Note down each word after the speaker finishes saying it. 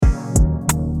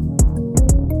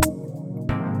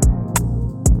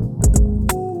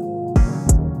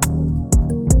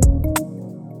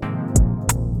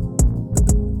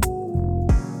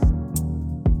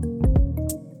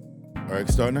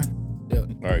start now? Yeah.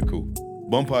 All right, cool.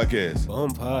 Bum Podcast. Bum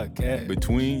Podcast.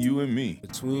 Between you and me.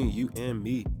 Between you and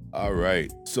me. All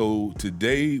right. So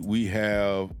today we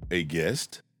have a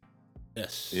guest.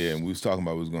 Yes. Yeah, and we was talking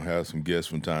about we was going to have some guests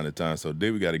from time to time. So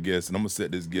today we got a guest, and I'm going to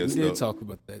set this guest up. We did talk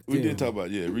about that. We did talk about,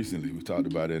 recently. We talked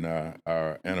about it in our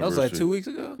anniversary. That was like 2 weeks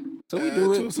ago. So we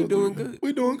doing good.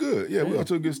 We doing good. Yeah, we're off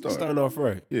to a good start. Starting off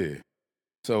right. Yeah.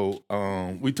 So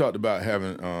we talked about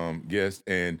having guests,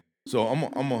 and so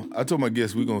I told my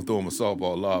guests we're gonna throw him a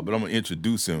softball lob, but I'm gonna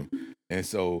introduce him. And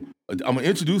so I'm gonna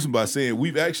introduce him by saying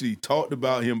we've actually talked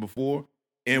about him before,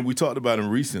 and we talked about him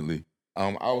recently. I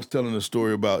was telling a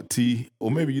story about T, or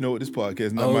maybe you know what this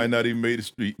podcast might not even made the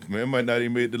street, man, might not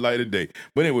even made the light of day.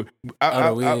 But anyway,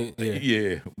 I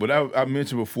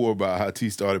mentioned before about how T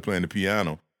started playing the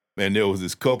piano, and there was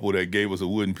this couple that gave us a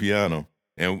wooden piano.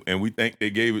 And we think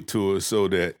they gave it to us so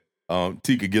that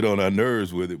T could get on our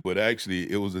nerves with it. But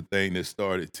actually, it was a thing that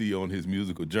started T on his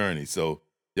musical journey. So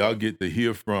y'all get to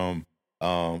hear from,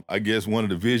 I guess, one of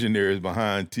the visionaries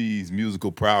behind T's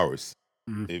musical prowess,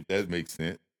 if that makes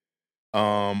sense.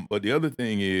 But the other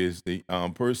thing is the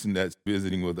person that's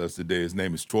visiting with us today, his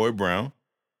name is Troy Brown.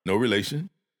 No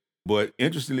relation. But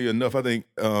interestingly enough, I think,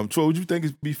 Troy, would you think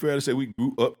it'd be fair to say we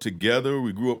grew up together?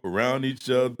 We grew up around each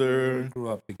other? We grew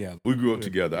up together.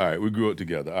 All right, we grew up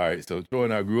together. All right, so Troy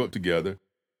and I grew up together.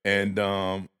 And,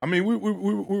 we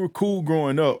were cool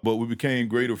growing up, but we became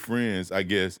greater friends, I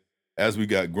guess, as we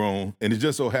got grown. And it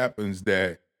just so happens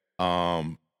that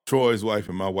Troy's wife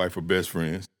and my wife are best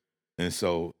friends. And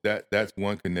so that's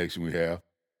one connection we have.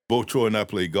 Both Troy and I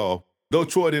play golf. Though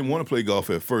Troy didn't want to play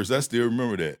golf at first, I still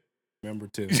remember that. Remember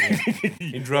too.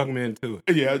 He drug me into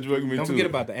it. Yeah, I drug me into it. Don't forget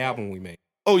about the album we made.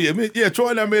 Oh yeah, man. Yeah, Troy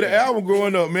and I made an album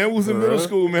growing up, man. We was in middle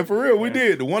school, man. For real, we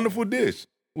did. The Wonderful Dish.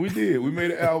 We did. We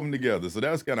made an album together. So that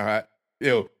was kind of hot.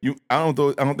 I don't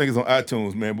think it's on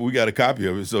iTunes, man, but we got a copy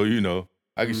of it, so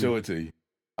I can show it to you.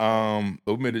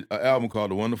 We made an album called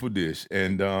The Wonderful Dish.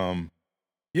 And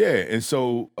and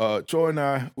so Troy and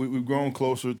I, we've grown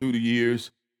closer through the years.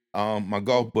 My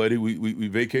golf buddy, we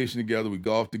vacation together, we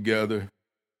golf together.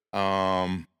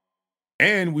 And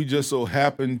we just so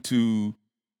happen to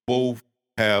both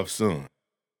have sons.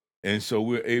 And so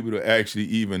we're able to actually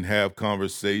even have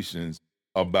conversations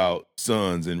about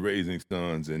sons and raising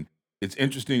sons. And it's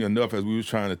interesting enough as we were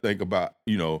trying to think about,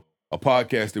 a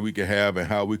podcast that we could have and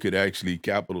how we could actually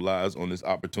capitalize on this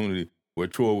opportunity where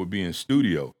Troy would be in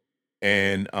studio.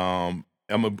 And I'm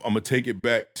gonna take it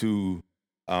back to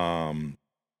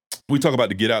we talk about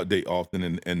the Get Out date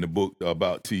often in the book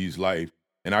about T's life.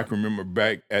 And I can remember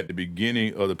back at the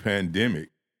beginning of the pandemic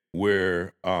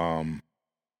where I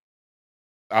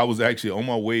was actually on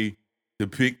my way to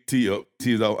pick T up.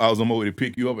 I was on my way to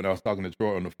pick you up, and I was talking to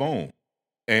Troy on the phone.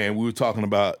 And we were talking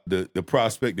about the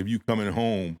prospect of you coming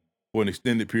home for an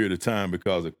extended period of time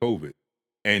because of COVID.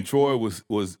 And Troy was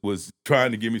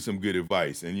trying to give me some good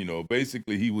advice. And,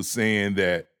 basically he was saying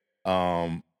that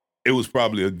it was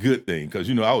probably a good thing because,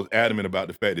 I was adamant about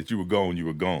the fact that you were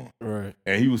gone. Right.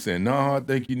 And he was saying, no, I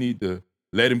think you need to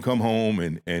let him come home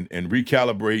and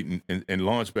recalibrate and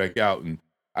launch back out. And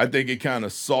I think it kind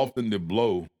of softened the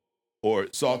blow or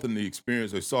softened the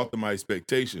experience or softened my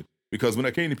expectation because when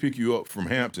I came to pick you up from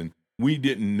Hampton, we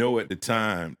didn't know at the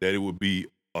time that it would be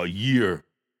a year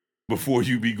before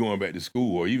you'd be going back to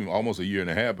school or even almost a year and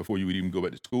a half before you would even go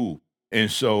back to school. And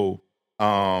so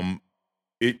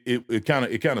it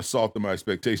kind of softened my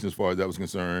expectations as far as that was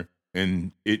concerned,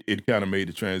 and it kind of made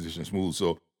the transition smooth.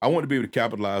 So I want to be able to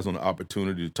capitalize on the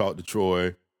opportunity to talk to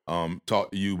Troy,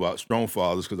 talk to you about strong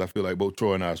fathers, because I feel like both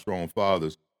Troy and I are strong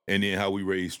fathers, and then how we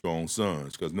raise strong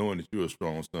sons, because knowing that you're a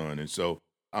strong son. And so,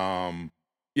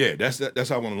 that's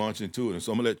how I want to launch into it. And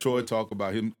so I'm going to let Troy talk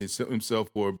about himself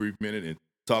for a brief minute and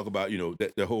talk about,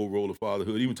 the whole role of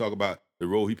fatherhood, even talk about the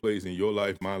role he plays in your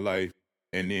life, my life,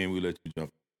 and then we let you jump.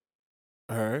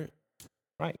 All right.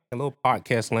 Right. A little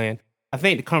podcast land. I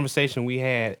think the conversation we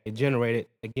had, it generated,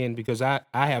 again, because I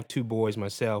have two boys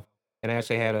myself, and I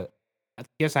actually I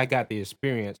guess I got the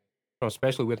experience,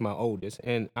 especially with my oldest.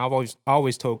 And I've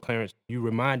always told Clarence, you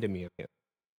reminded me of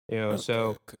him.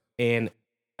 So, and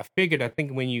I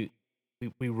think when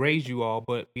we raised you all,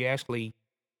 but we actually,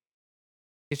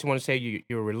 just want to say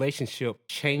your relationship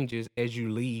changes as you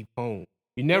leave home.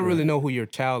 You never really know who your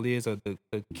child is or the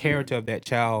character of that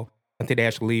child until they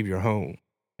actually leave your home.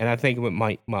 And I think with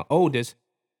my oldest,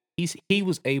 he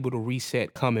was able to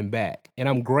reset coming back. And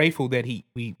I'm grateful that we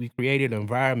created an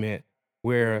environment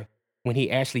where when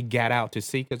he actually got out to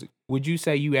see, because would you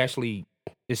say you actually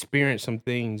experienced some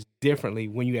things differently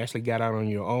when you actually got out on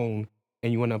your own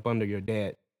and you went up under your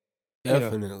dad?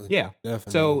 Definitely. Yeah.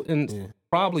 Definitely. So,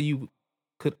 probably you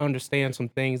could understand some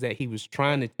things that he was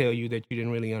trying to tell you that you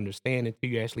didn't really understand until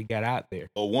you actually got out there.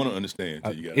 Or want to understand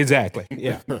until you got exactly.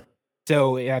 Yeah.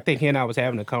 So I think he and I was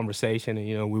having a conversation,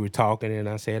 and we were talking, and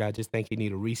I said, I just think you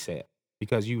need a reset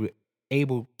because you were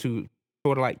able to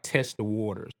sort of like test the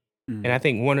waters. And I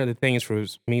think one of the things for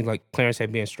me, like Clarence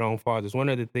had being strong fathers, one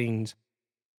of the things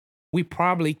we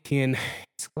probably can,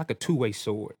 it's like a two-way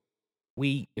sword.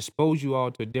 We expose you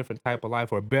all to a different type of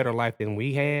life or a better life than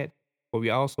we had, but we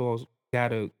also got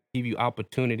to give you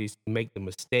opportunities to make the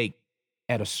mistake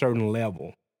at a certain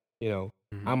level.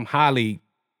 I'm highly,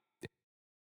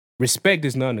 respect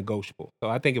is non-negotiable. So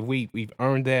I think if we've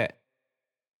earned that,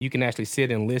 you can actually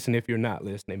sit and listen if you're not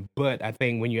listening. But I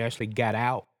think when you actually got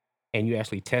out and you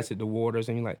actually tested the waters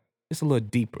and you're like, it's a little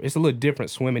deeper. It's a little different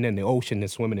swimming in the ocean than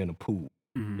swimming in a pool.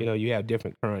 You have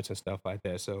different currents and stuff like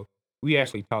that. So we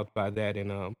actually talked about that,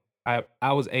 and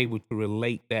I was able to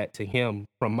relate that to him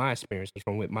from my experiences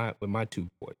from with my two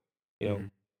boys.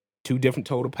 Two different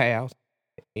total paths,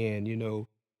 and and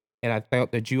I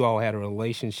felt that you all had a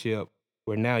relationship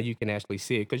where now you can actually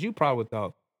see it because you probably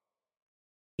thought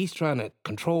he's trying to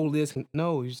control this.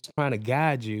 No, he's trying to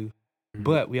guide you,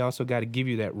 but we also got to give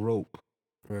you that rope,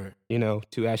 right?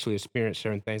 To actually experience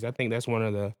certain things. I think that's one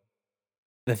of the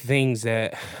things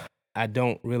that I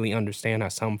don't really understand how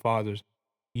some fathers,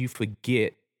 you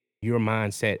forget your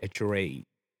mindset at your age.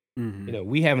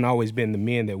 We haven't always been the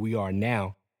men that we are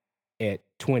now at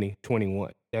 20,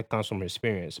 21. That comes from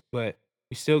experience. But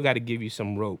we still got to give you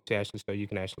some rope to actually so you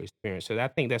can actually experience. So I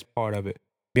think that's part of it.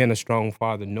 Being a strong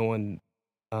father, knowing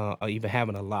or even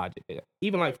having a logic.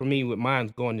 Even like for me with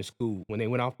mine going to school, when they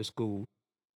went off to school,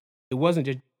 it wasn't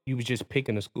just you was just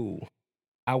picking a school.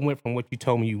 I went from what you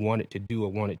told me you wanted to do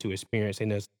or wanted to experience,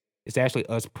 and it's actually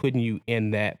us putting you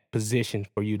in that position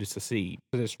for you to succeed.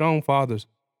 Because as strong fathers,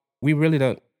 we really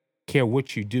don't care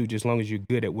what you do, just long as you're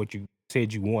good at what you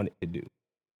said you wanted to do.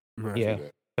 Right. Yeah.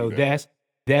 So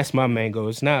that's my main goal.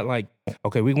 It's not like,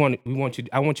 okay, we want you.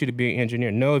 I want you to be an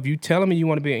engineer. No, if you telling me you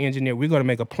want to be an engineer, we're going to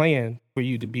make a plan for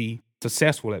you to be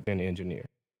successful at being an engineer.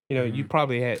 You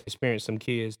probably had experienced some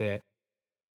kids that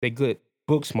they good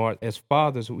book smart. As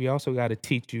fathers, we also got to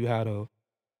teach you how to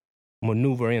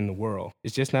maneuver in the world.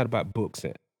 It's just not about books.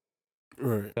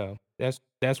 Right. So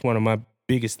that's one of my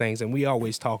biggest things, and we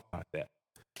always talk about that.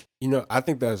 I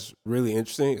think that's really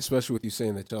interesting, especially with you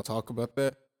saying that y'all talk about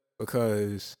that,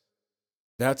 because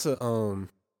that's a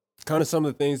kind of some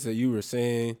of the things that you were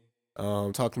saying,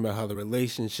 talking about how the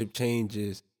relationship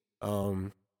changes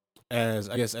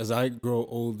as I grow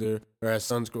older or as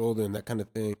sons grow older and that kind of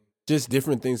thing. Just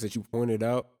different things that you pointed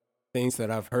out, things that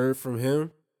I've heard from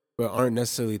him, but aren't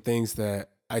necessarily things that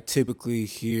I typically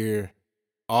hear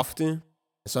often.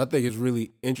 So I think it's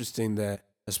really interesting that,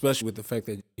 especially with the fact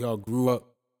that y'all grew up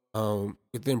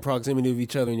within proximity of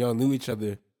each other and y'all knew each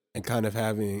other and kind of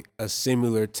having a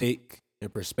similar take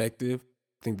and perspective.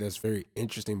 I think that's very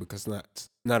interesting because it's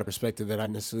not a perspective that I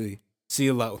necessarily see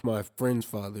a lot with my friends'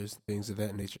 fathers, things of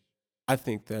that nature. I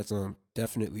think that's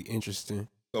definitely interesting.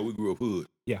 So we grew up hood.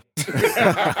 Yeah. we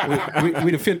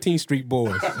the 15th Street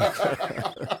boys.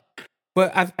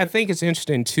 But I think it's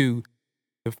interesting too,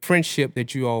 the friendship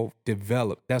that you all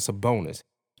develop, that's a bonus.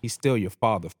 He's still your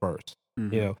father first.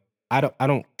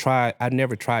 I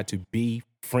never tried to be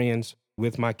friends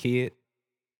with my kid.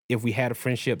 If we had a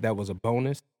friendship, that was a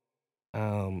bonus.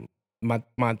 My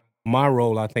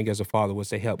role, I think, as a father was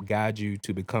to help guide you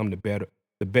to become the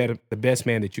best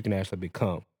man that you can actually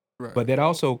become. Right. But that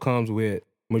also comes with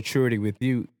maturity with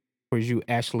you, for you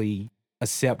actually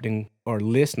accepting or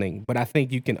listening. But I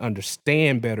think you can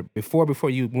understand better before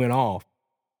you went off.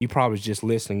 You probably was just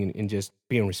listening and just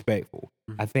being respectful.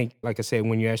 I think, like I said,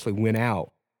 when you actually went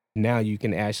out, now you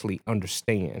can actually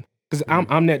understand. Because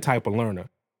I'm that type of learner.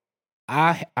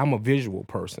 I'm a visual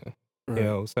person.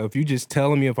 Right. So if you just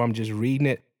telling me, if I'm just reading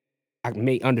it, I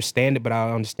may understand it, but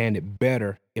I'll understand it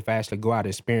better if I actually go out and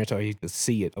experience or you can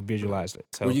see it or visualize it.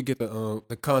 So where you get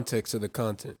the context of the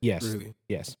content. yes, Really.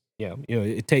 yes, yeah.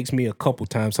 It takes me a couple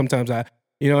times. Sometimes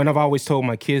and I've always told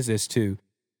my kids this too.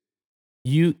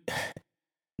 You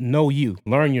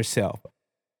learn yourself.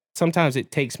 Sometimes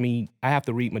it takes me, I have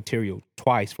to read material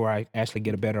twice before I actually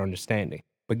get a better understanding.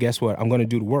 But guess what? I'm going to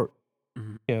do the work.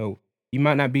 You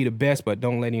might not be the best, but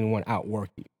don't let anyone outwork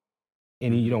you.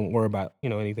 And you don't worry about,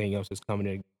 anything else that's coming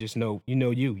in. Just know,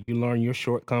 you learn your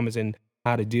shortcomings and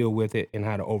how to deal with it and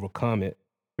how to overcome it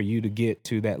for you to get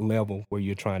to that level where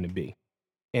you're trying to be.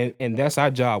 And that's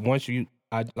our job. Like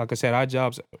I said, our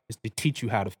job is to teach you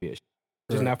how to fish.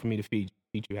 Just not for me to feed you,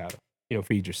 teach you how to,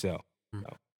 feed yourself. So.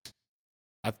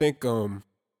 I think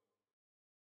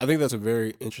that's a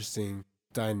very interesting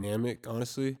dynamic,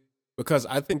 honestly, because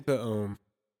I think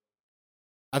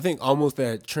I think almost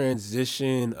that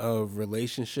transition of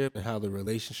relationship and how the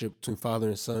relationship between father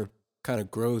and son kind of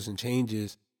grows and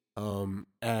changes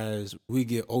as we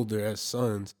get older as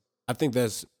sons. I think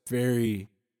that's very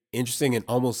interesting and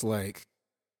almost like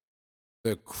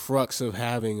the crux of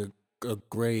having a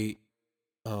great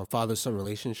father son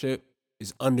relationship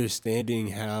is understanding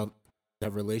how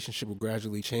that relationship will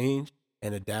gradually change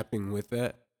and adapting with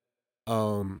that.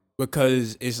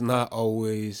 Because it's not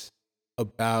always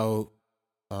about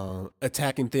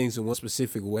attacking things in one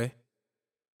specific way.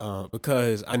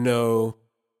 Because I know,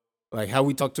 like how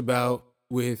we talked about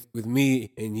with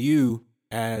me and you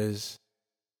as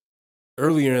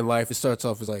earlier in life, it starts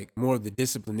off as like more of the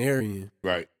disciplinarian,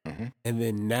 Right. Mm-hmm. and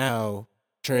then now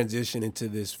transition into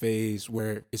this phase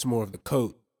where it's more of the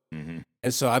coach. Mm-hmm.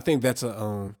 And so I think that's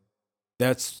I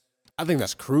think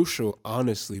that's crucial,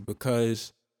 honestly,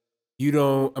 because you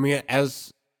don't. I mean,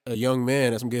 as a young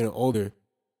man, as I'm getting older,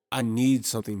 I need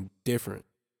something different.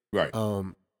 Right.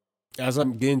 As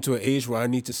I'm getting to an age where I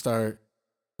need to start,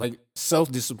 like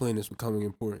self discipline is becoming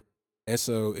important, and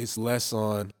so it's less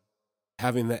on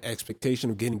having that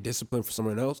expectation of getting disciplined for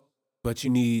someone else, but you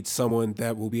need someone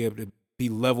that will be able to be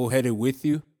level headed with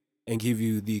you and give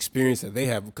you the experience that they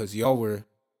have because y'all were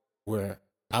where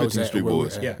I was 15th at, Street where we're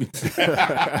Boys.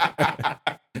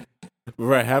 at.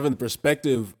 Right, having the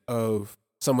perspective of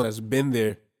someone that's been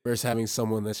there versus having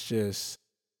someone that's just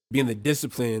being the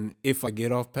discipline if I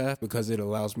get off path because it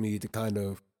allows me to kind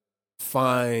of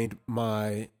find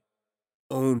my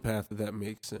own path, if that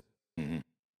makes sense. Mm-hmm.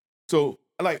 So,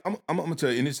 like, I'm gonna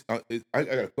tell you, and I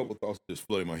got a couple thoughts just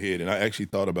flooding my head, and I actually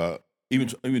thought about even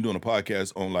doing a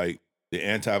podcast on like the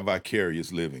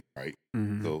anti-vicarious living, right?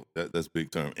 Mm-hmm. So that's a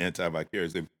big term,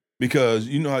 anti-vicarious living, because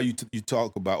you know how you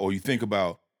talk about or you think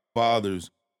about fathers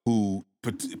who,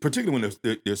 particularly when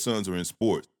their sons are in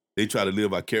sports, they try to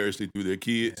live vicariously through their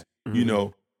kids, you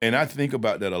know, and I think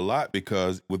about that a lot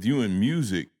because with you in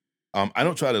music. I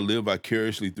don't try to live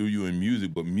vicariously through you in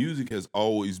music, but music has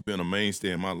always been a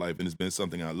mainstay in my life, and it's been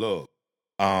something I love.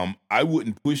 I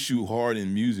wouldn't push you hard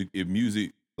in music if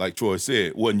music, like Troy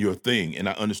said, wasn't your thing, and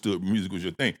I understood music was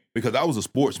your thing because I was a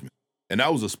sportsman, and I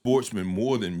was a sportsman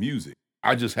more than music.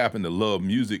 I just happen to love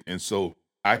music, and so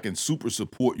I can super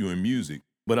support you in music,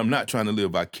 but I'm not trying to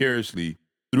live vicariously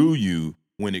through you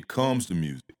when it comes to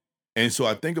music. And so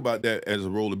I think about that as a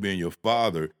role of being your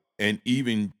father and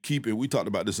even keeping, we talked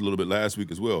about this a little bit last week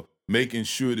as well, making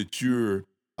sure that you're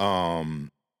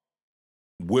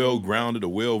well grounded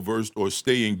or well versed or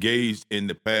stay engaged in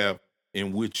the path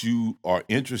in which you are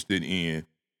interested in.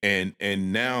 And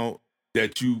now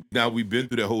we've been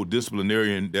through that whole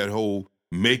disciplinarian, that whole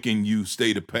making you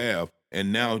stay the path,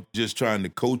 and now just trying to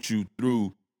coach you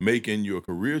through making your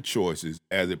career choices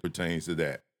as it pertains to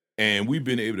that. And we've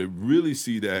been able to really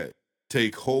see that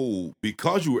take hold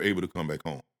because you were able to come back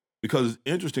home. Because it's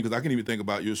interesting, because I can even think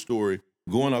about your story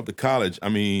going off to college. I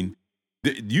mean,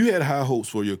 you had high hopes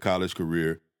for your college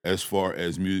career as far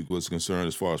as music was concerned,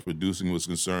 as far as producing was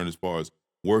concerned, as far as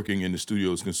working in the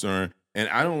studio is concerned. And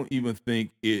I don't even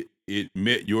think it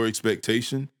met your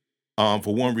expectation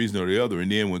for one reason or the other.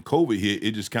 And then when COVID hit,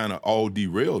 it just kind of all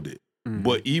derailed it. Mm-hmm.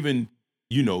 But even,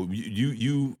 you know,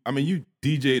 I mean, you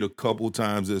DJ'd a couple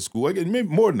times at school. I guess maybe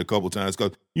more than a couple times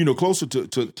because, you know, closer to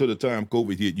the time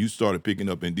COVID hit, you started picking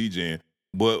up and DJing.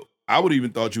 But I would even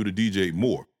thought you would have DJ'd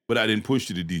more, but I didn't push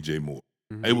you to DJ more.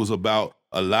 Mm-hmm. It was about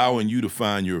allowing you to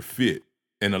find your fit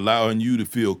and allowing you to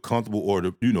feel comfortable or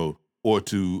to, you know, or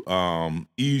to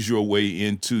ease your way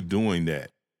into doing that.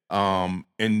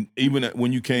 And even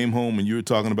when you came home and you were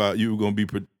talking about you were going to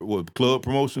be club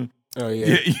promotion. Oh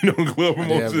yeah, you know, club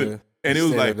promotion. And it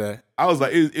was like, I was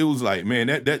like, it was like, man,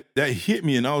 that hit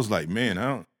me. And I was like, man,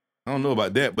 I don't know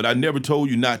about that, but I never told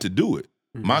you not to do it.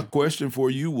 Mm-hmm. My question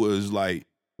for you was like,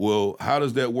 well, how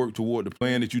does that work toward the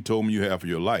plan that you told me you have for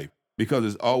your life? Because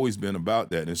it's always been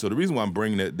about that. And so the reason why I'm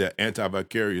bringing that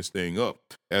anti-vicarious thing up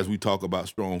as we talk about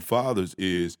strong fathers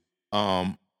is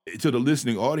to the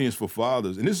listening audience for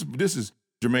fathers, and this is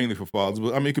germane for fathers,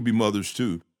 but I mean, it could be mothers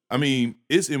too. I mean,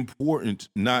 it's important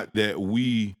not that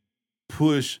we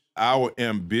push our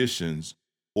ambitions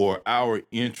or our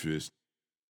interests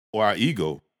or our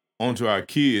ego onto our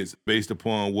kids based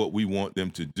upon what we want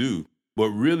them to do, but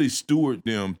really steward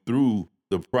them through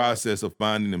the process of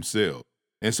finding themselves.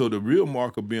 And so the real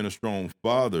mark of being a strong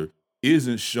father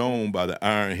isn't shown by the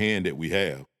iron hand that we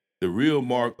have. The real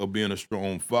mark of being a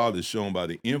strong father is shown by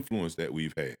the influence that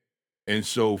we've had. And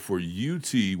so for you,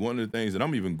 T, one of the things that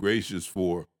I'm even gracious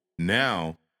for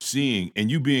now, seeing and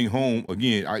you being home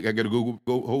again, I got to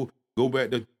go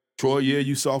back to Troy. Yeah,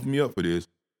 you softened me up for this.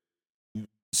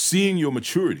 Seeing your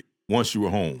maturity once you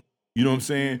were home, you know what I'm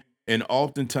saying? And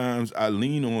oftentimes I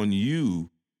lean on you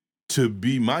to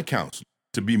be my counselor,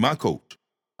 to be my coach.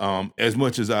 As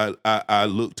much as I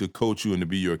look to coach you and to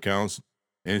be your counselor.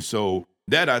 And so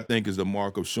that I think is a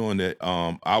mark of showing that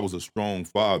I was a strong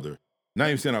father. Not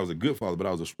even saying I was a good father, but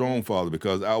I was a strong father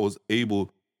because I was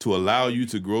able to allow you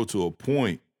to grow to a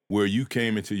point where you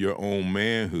came into your own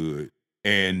manhood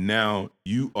and now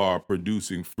you are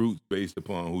producing fruits based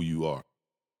upon who you are.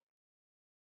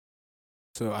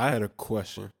 So I had a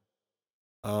question.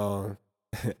 I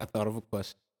thought of a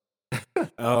question.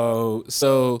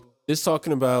 So just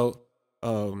talking about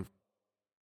um,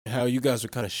 how you guys are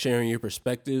kind of sharing your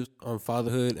perspectives on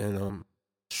fatherhood and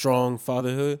strong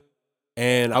fatherhood,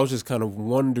 and I was just kind of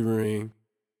wondering,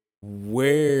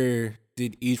 where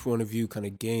did each one of you kind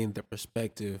of gain the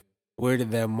perspective? Where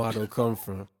did that motto come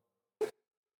from?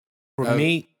 For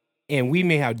me, and we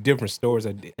may have different stories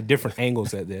or different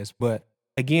angles at this, but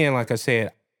again, like I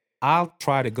said, I'll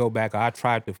try to go back. I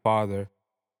tried to father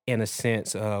in a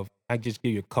sense of, I just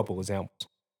give you a couple examples.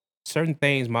 Certain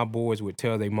things my boys would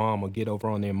tell their mom or get over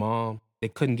on their mom, they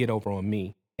couldn't get over on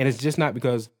me. And it's just not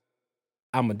because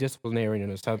I'm a disciplinarian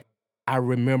or something. I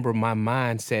remember my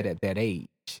mindset at that age.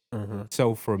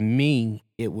 So for me,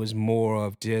 it was more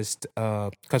of just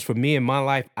because for me in my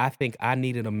life, I think I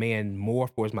needed a man more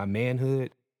for my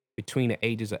manhood between the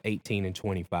ages of 18 and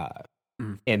 25.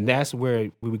 And that's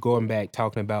where we were going back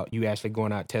talking about you actually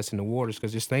going out testing the waters.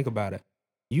 Because just think about it.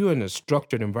 You're in a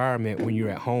structured environment when you're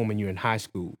at home and you're in high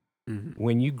school.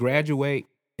 When you graduate,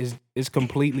 it's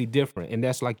completely different. And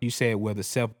that's like you said, where the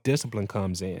self-discipline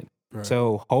comes in. Right.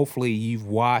 So hopefully you've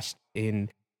watched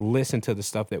and listened to the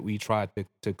stuff that we tried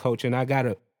to coach. And I got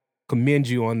to commend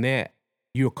you on that.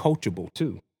 You're coachable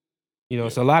too. You know,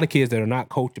 it's a lot of kids that are not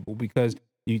coachable because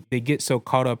they get so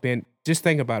caught up in, just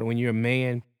think about it, when you're a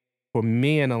man, for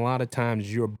men, a lot of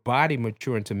times your body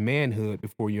mature into manhood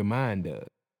before your mind does.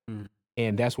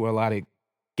 And that's where a lot of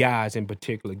guys in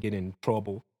particular get in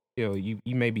trouble. You know,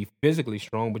 you may be physically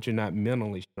strong, but you're not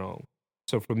mentally strong.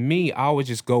 So for me, I always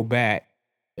just go back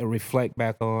and reflect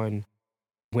back on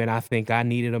when I think I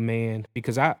needed a man.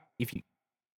 Because if you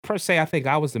per se, I think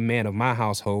I was the man of my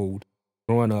household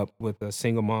growing up with a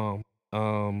single mom,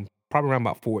 probably around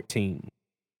about 14.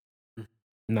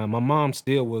 Now, my mom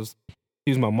still was,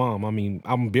 she was my mom. I mean,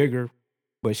 I'm bigger,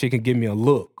 but she can give me a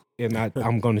look and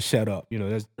I'm going to shut up. You know,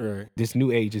 that's, Right. this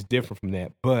new age is different from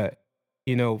that. But,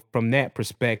 you know, from that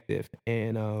perspective,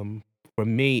 and for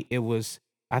me, it was,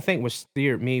 I think what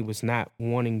steered me was not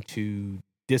wanting to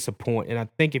disappoint. And I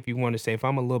think if you want to say, if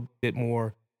I'm a little bit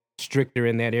more stricter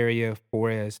in that area, for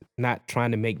as not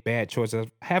trying to make bad choices,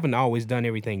 I haven't always done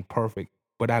everything perfect,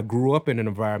 but I grew up in an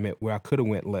environment where I could have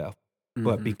went left.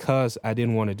 But because I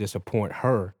didn't want to disappoint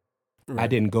her, I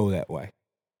didn't go that way.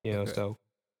 You know, so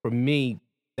for me,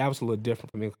 that was a little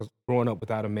different for me because growing up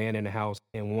without a man in the house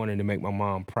and wanting to make my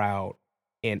mom proud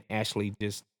and actually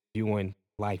just viewing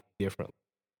life differently.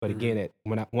 But again,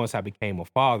 once I became a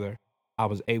father, I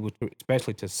was able to,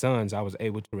 especially to sons, I was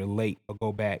able to relate or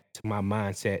go back to my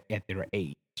mindset at their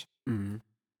age.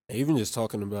 Even just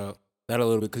talking about that a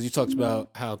little bit, because you talked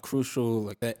about how crucial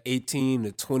like that 18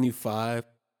 to 25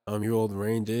 year old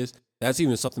range is. That's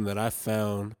even something that I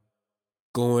found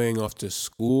going off to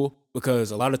school,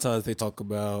 because a lot of times they talk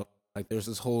about, like, there's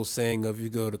this whole saying of you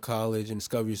go to college and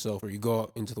discover yourself, or you go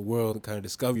out into the world and kind of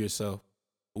discover yourself,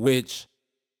 which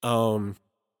I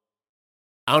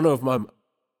don't know if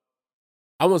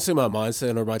I won't say my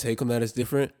mindset or my take on that is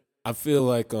different. I feel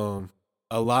like a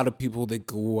lot of people, they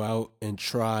go out and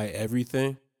try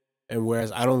everything, and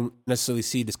whereas I don't necessarily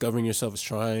see discovering yourself as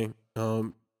trying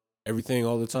everything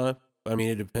all the time. I mean,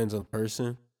 it depends on the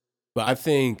person. But I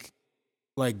think,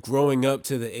 like, growing up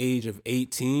to the age of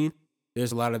 18,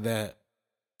 there's a lot of that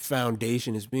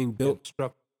foundation is being built.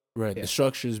 Right, the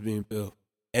structure is being built.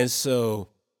 And so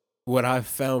what I've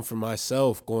found for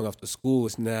myself going off to school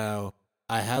is now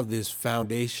I have this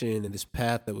foundation and this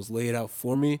path that was laid out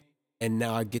for me. And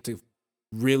now I get to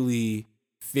really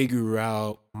figure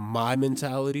out my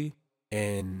mentality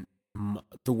and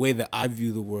the way that I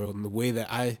view the world and the way that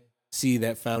I see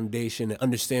that foundation and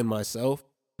understand myself.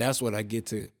 That's what I get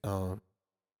to,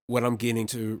 what I'm getting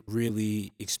to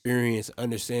really experience,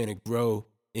 understand, and grow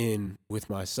in with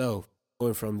myself.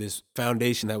 Going from this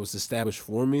foundation that was established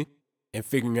for me and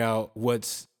figuring out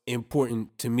what's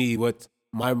important to me, what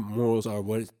my morals are,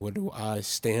 what do I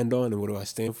stand on and what do I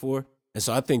stand for. And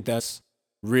so I think that's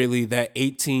really that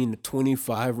 18 to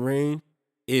 25 range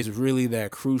is really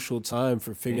that crucial time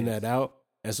for figuring that out.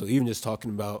 And so even just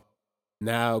talking about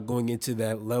now going into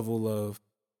that level of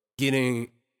getting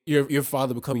your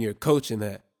father becoming your coach in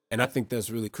that. And I think that's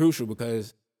really crucial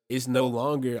because I'm no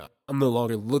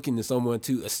longer looking to someone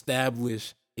to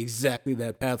establish exactly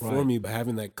that path for Right. me, but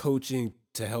having that coaching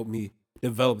to help me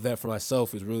develop that for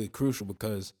myself is really crucial,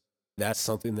 because that's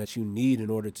something that you need in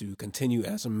order to continue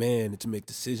as a man and to make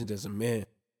decisions as a man.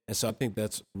 And so I think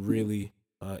that's really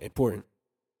important.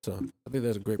 So I think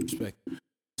that's a great perspective.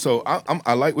 So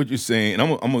I like what you're saying, and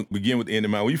I'm gonna begin with the end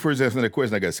in mind. When you first asked me that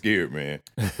question, I got scared, man,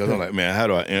 because I'm like, man, how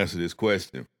do I answer this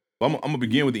question? But I'm gonna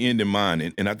begin with the end in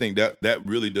mind, and I think that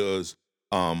really does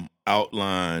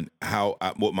outline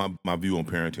what my view on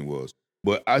parenting was.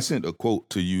 But I sent a quote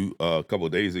to you a couple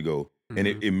of days ago, and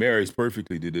it marries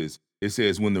perfectly to this. It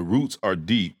says, "When the roots are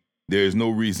deep, there is no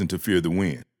reason to fear the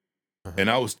wind." And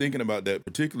I was thinking about that,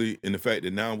 particularly in the fact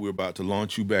that now we're about to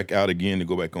launch you back out again to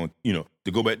go back on,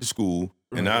 to go back to school.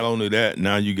 And not only that,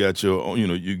 now you got your own,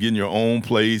 you're getting your own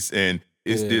place, and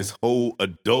it's this whole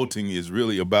adulting is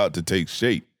really about to take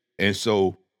shape. And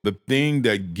so the thing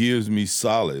that gives me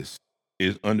solace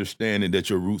is understanding that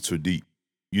your roots are deep.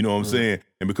 You know what I'm saying?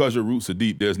 And because your roots are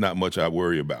deep, there's not much I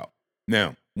worry about.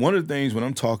 Now, one of the things when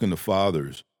I'm talking to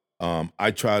fathers,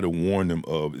 I try to warn them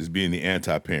of is being the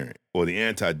anti-parent, or the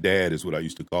anti-dad is what I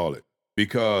used to call it.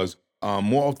 Because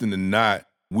more often than not,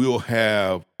 we'll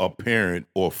have a parent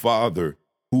or father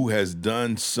who has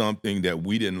done something that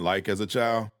we didn't like as a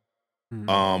child.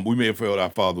 We may have felt our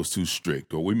father was too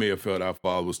strict, or we may have felt our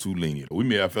father was too lenient, or we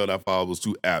may have felt our father was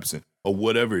too absent, or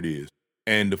whatever it is.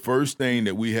 And the first thing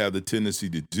that we have the tendency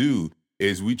to do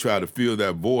is we try to fill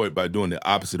that void by doing the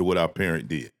opposite of what our parent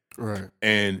did. Right.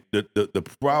 And the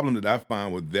problem that I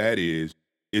find with that is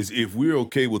if we're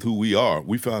okay with who we are,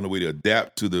 we found a way to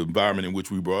adapt to the environment in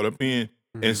which we brought up in.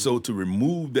 And so to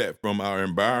remove that from our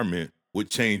environment would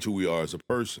change who we are as a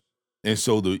person. And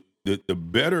so the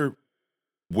better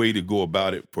way to go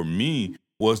about it for me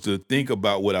was to think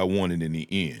about what I wanted in the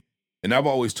end. And I've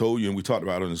always told you, and we talked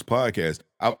about it on this podcast,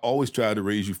 I've always tried to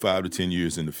raise you 5 to 10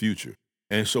 years in the future.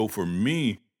 And so for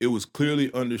me, it was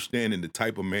clearly understanding the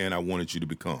type of man I wanted you to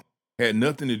become. It had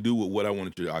nothing to do with what I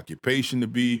wanted your occupation to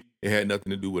be. It had nothing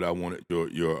to do with what I wanted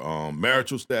your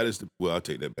marital status to. Well, I'll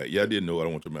take that back. Yeah, I didn't know what I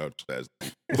want your marital status to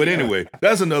be. But anyway,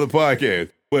 that's another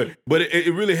podcast. But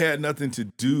it really had nothing to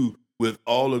do with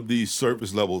all of these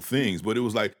surface level things. But it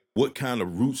was like, what kind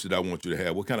of roots did I want you to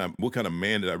have? What kind of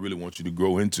man did I really want you to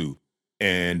grow into?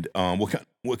 And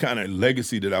what kind of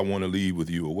legacy did I want to leave with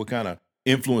you, or what kind of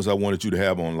influence I wanted you to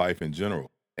have on life in general?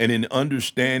 And in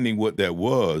understanding what that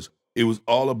was, it was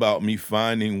all about me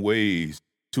finding ways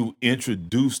to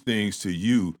introduce things to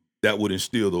you that would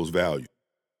instill those values.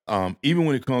 Even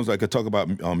when it comes, like I talk about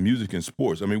music and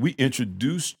sports, I mean, we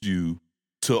introduced you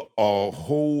to a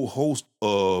whole host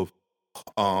of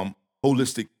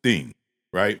holistic things,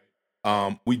 right?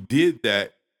 We did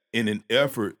that in an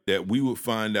effort that we would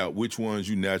find out which ones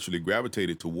you naturally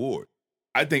gravitated toward.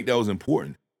 I think that was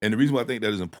important. And the reason why I think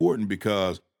that is important,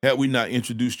 because had we not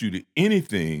introduced you to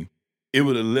anything, it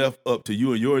would have left up to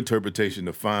you and your interpretation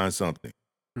to find something.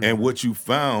 And what you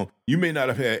found, you may not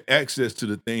have had access to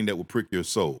the thing that would prick your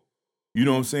soul. You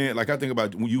know what I'm saying? Like I think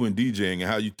about you and DJing and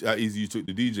how easy you took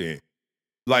to DJing.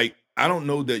 Like, I don't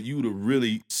know that you would have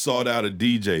really sought out a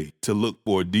DJ to look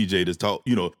for a DJ to talk,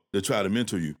 to try to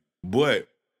mentor you. But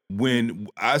when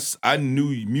I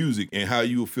knew music and how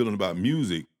you were feeling about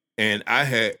music, and I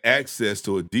had access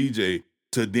to a DJ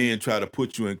to then try to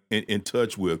put you in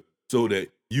touch with, so that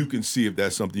you can see if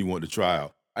that's something you want to try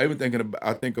out. I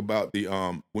think about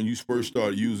the when you first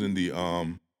started using the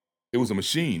it was a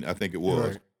machine, I think it was.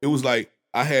 Right. It was like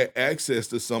I had access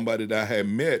to somebody that I had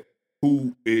met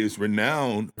who is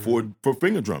renowned for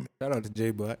finger drumming. Shout out to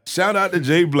Jay Black. Shout out to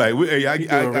Jay Black. He's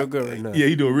doing real good right now. Yeah,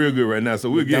 he's doing real good right now. So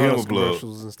we'll give him a plug.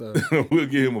 Commercials and stuff. We'll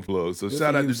give him a plug. So Good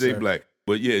shout for out you, to Jay sir. Black.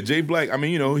 But yeah, Jay Black, I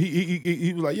mean,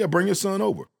 he was like, yeah, bring your son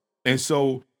over. And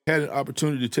so had an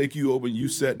opportunity to take you over, and you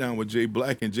sat down with Jay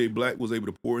Black, and Jay Black was able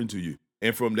to pour into you.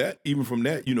 And from that,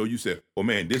 you said, well,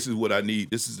 man, this is what I need.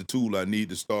 This is the tool I need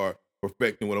to start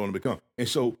perfecting what I want to become. And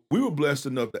so we were blessed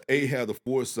enough to have the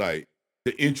foresight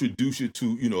to introduce you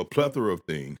to, a plethora of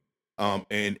things,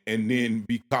 and then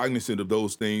be cognizant of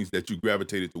those things that you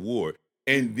gravitated toward,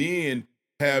 and then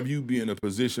have you be in a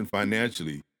position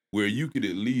financially where you could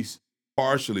at least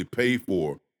partially pay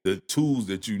for the tools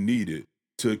that you needed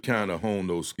to kind of hone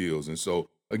those skills. And so,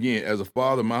 again, as a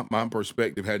father, my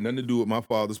perspective had nothing to do with my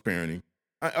father's parenting.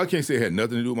 I can't say it had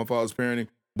nothing to do with my father's parenting,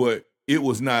 but it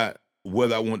was not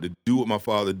whether I wanted to do what my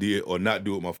father did or not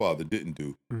do what my father didn't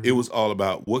do. It was all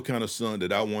about what kind of son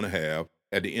did I want to have.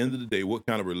 At the end of the day, what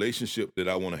kind of relationship did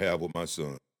I want to have with my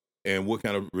son, and what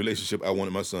kind of relationship I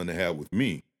wanted my son to have with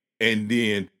me, and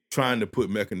then trying to put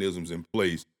mechanisms in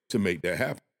place to make that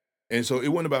happen. And so it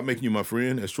wasn't about making you my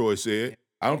friend, as Troy said.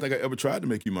 I don't think I ever tried to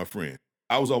make you my friend.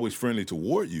 I was always friendly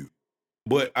toward you.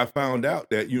 But I found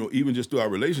out that, even just through our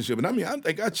relationship, and I mean, I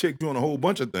think I checked you on a whole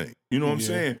bunch of things. You know what I'm Yeah.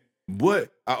 saying?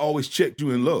 But I always checked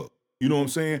you in love. You know what I'm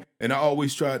saying? And I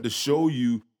always tried to show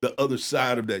you the other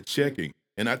side of that checking.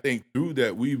 And I think through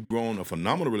that, we've grown a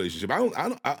phenomenal relationship.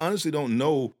 I honestly don't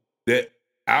know that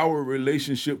our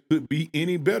relationship could be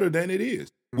any better than it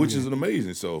is, which is an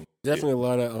amazing. So Definitely a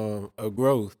lot of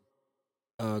growth.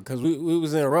 Because we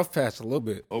was in a rough patch a little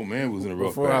bit. Oh man, we was in a rough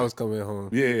before patch. I was coming home.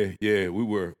 Yeah, we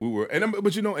were, but and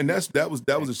that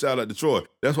was a shout out to Troy.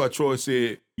 That's why Troy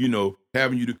said,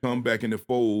 having you to come back in the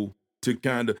fold to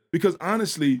kind of, because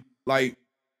honestly, like,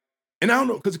 and I don't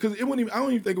know, because it wasn't even, I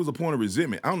don't even think it was a point of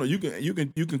resentment. I don't know. You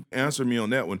can answer me on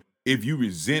that one if you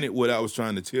resented what I was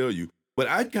trying to tell you. But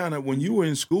I kind of, when you were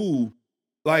in school,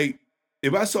 like,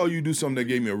 if I saw you do something that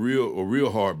gave me a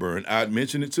real heartburn, I'd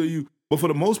mention it to you. But for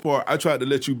the most part, I tried to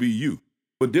let you be you.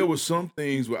 But there were some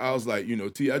things where I was like,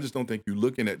 T, I just don't think you're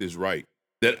looking at this right,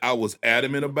 that I was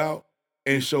adamant about.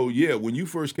 And so, yeah, when you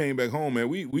first came back home, man,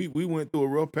 we went through a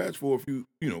rough patch for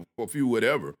a few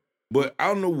whatever. But I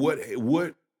don't know what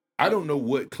clicked. I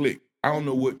don't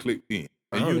know what clicked in.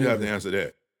 And you'd have to answer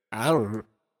that.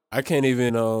 I can't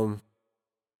even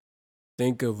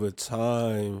think of a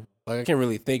time. Like, I can't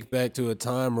really think back to a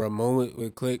time or a moment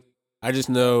with click. I just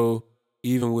know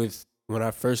even with when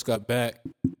I first got back,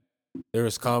 there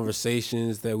was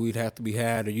conversations that we'd have to be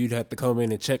had, or you'd have to come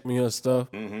in and check me on stuff.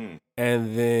 Mm-hmm.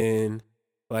 And then,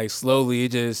 like, slowly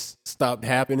it just stopped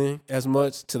happening as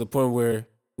much to the point where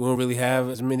we don't really have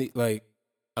as many, like,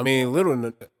 I mean,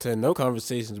 little to no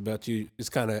conversations about you. It's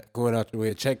kind of going out your way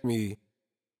to check me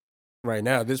right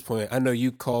now at this point. I know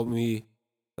you called me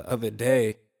the other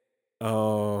day.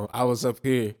 I was up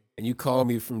here and you called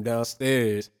me from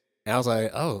downstairs. And I was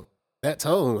like, oh, that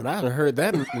tone. I haven't heard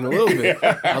that in a little bit.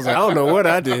 I was like, I don't know what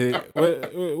I did.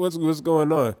 What's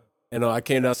going on? And I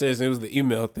came downstairs and it was the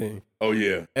email thing. Oh,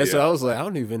 yeah. And so I was like, I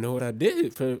don't even know what I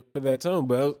did for that tone.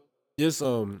 But just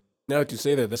now that you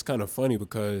say that, that's kind of funny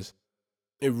because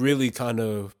it really kind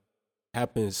of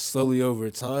happens slowly over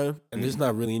time. And there's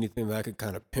not really anything that I could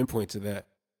kind of pinpoint to that.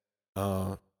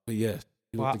 But yes.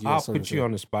 Well, I'll put you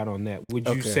on the spot on that. Would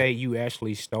you say you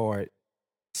actually start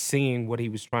seeing what he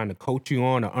was trying to coach you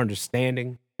on or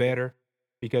understanding better?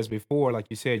 Because before, like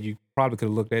you said, you probably could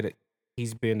have looked at it.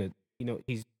 He's been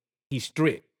he's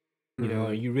strict,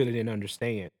 and you really didn't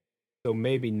understand. So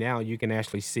maybe now you can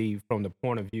actually see from the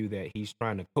point of view that he's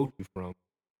trying to coach you from.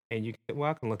 And you can say, well,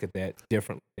 I can look at that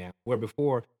differently now. Where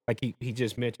before, like he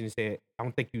just mentioned, he said, I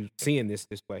don't think you're seeing this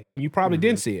way. And you probably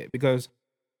didn't see it because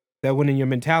that went in your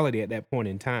mentality at that point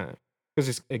in time. Because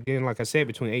it's, again, like I said,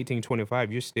 between 18 and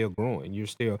 25, you're still growing. You're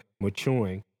still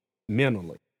maturing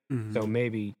mentally. Mm-hmm. So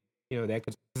maybe, that,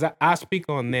 because I speak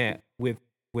on that with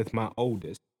my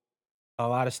oldest. A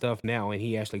lot of stuff now, and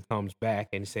he actually comes back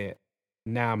and said,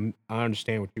 now I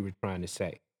understand what you were trying to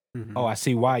say. Mm-hmm. Oh, I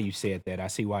see why you said that. I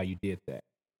see why you did that.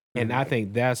 And I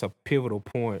think that's a pivotal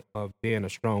point of being a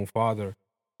strong father,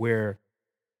 where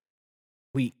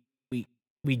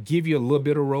we give you a little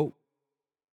bit of rope,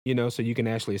 so you can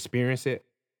actually experience it.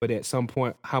 But at some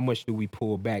point, how much do we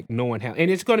pull back, knowing how?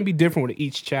 And it's going to be different with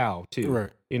each child too,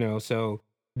 right? So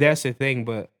that's the thing.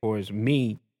 But for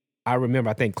me, I remember,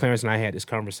 I think Clarence and I had this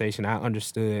conversation. I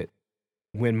understood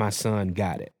when my son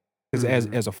got it, because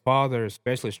as a father,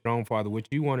 especially a strong father, what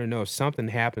you want to know, if something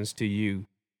happens to you,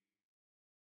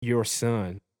 your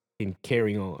son can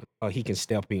carry on, or he can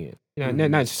step in. Not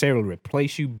necessarily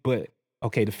replace you, but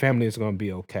okay, the family is going to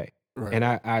be okay. Right. And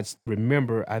I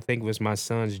remember, I think it was my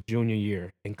son's junior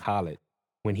year in college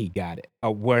when he got it.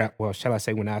 Shall I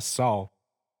say, when I saw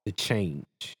the change.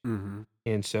 Mm-hmm.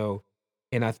 And so,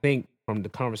 and I think from the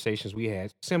conversations we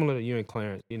had, similar to you and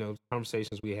Clarence,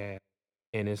 conversations we had,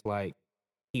 and it's like,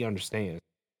 he understands.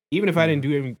 Even if I didn't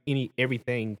do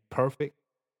everything perfect,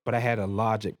 but I had a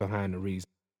logic behind the reason.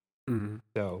 Mm-hmm.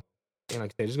 So, and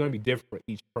like I said, it's going to be different for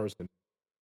each person.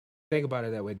 Think about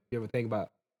it that way. You ever think about,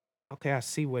 okay, I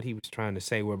see what he was trying to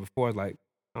say, where before, like,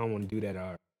 I don't want to do that,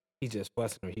 or he's just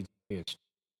fussing, or he's being.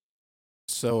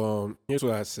 So, here's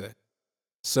what I say.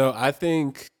 So, I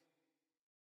think,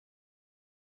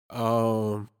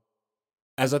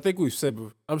 as I think we've said,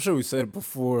 I'm sure we said it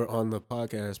before on the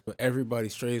podcast, but everybody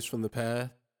strays from the path.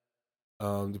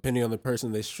 Depending on the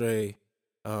person they stray,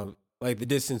 like the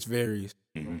distance varies,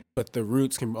 but the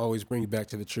roots can always bring you back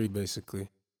to the tree, basically.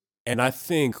 And I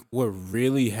think what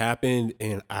really happened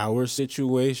in our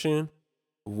situation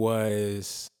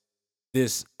was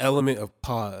this element of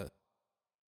pause.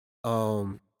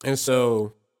 And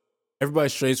so everybody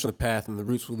strays from the path, and the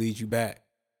roots will lead you back.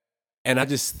 And I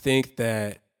just think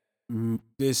that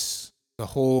this the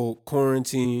whole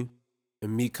quarantine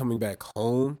and me coming back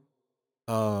home,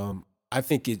 I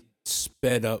think it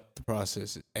sped up the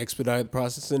process, it expedited the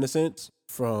process in a sense.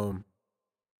 So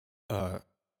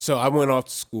I went off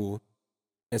to school,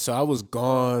 and so I was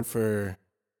gone for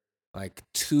like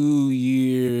 2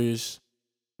 years,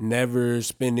 never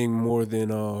spending more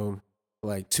than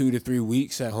like 2 to 3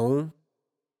 weeks at home.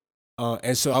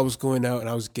 And so I was going out and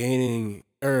I was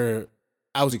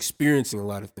I was experiencing a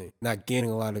lot of things, not gaining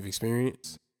a lot of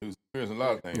experience. It was experiencing a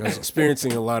lot of things. I was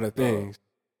experiencing a lot of things.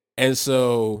 And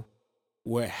so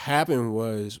what happened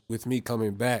was, with me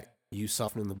coming back, you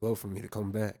softening the blow for me to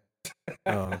come back.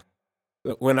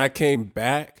 But when I came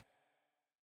back,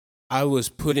 I was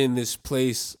put in this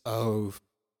place of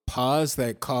pause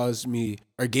that caused me,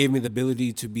 or gave me the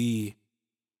ability to be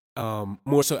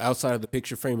more so outside of the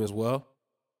picture frame as well.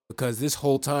 Because this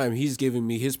whole time, he's giving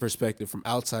me his perspective from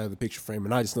outside of the picture frame,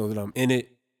 and I just know that I'm in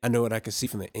it. I know what I can see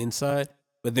from the inside.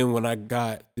 But then when I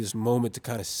got this moment to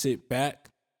kind of sit back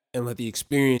and let the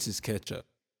experiences catch up,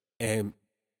 and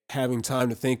having time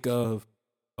to think of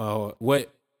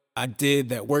what I did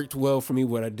that worked well for me,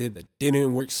 what I did that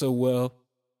didn't work so well,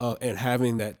 and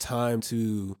having that time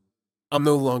to, I'm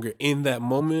no longer in that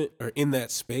moment or in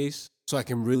that space, so I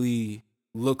can really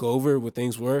look over what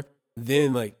things were.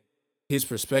 Then like his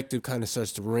perspective kind of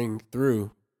starts to ring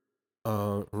true,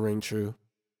 and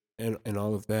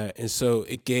all of that. And so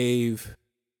it gave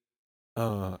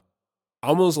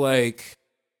almost like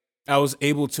I was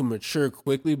able to mature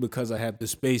quickly because I had the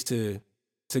space to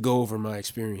go over my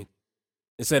experience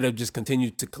instead of just continue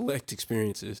to collect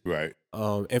experiences. Right.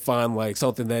 And find like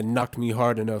something that knocked me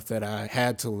hard enough that I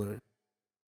had to learn.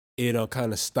 It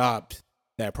kind of stopped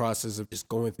that process of just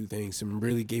going through things and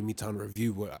really gave me time to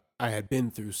review what I had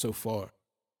been through so far.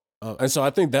 And so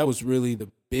I think that was really the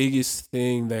biggest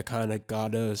thing that kind of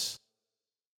got us,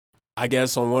 I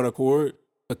guess, on one accord,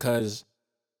 because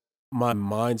my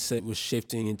mindset was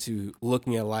shifting into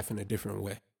looking at life in a different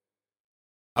way.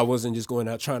 I wasn't just going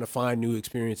out trying to find new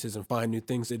experiences and find new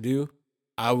things to do.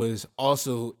 I was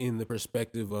also in the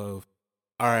perspective of,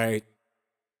 all right,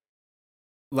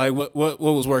 like what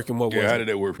was working, what wasn't. How did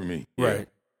that work for me? Right. Yeah.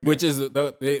 Which is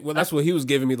well, that's what he was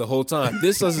giving me the whole time.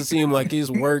 This doesn't seem like it's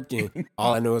working.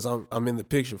 All I know is I'm in the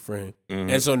picture frame,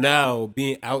 and so now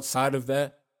being outside of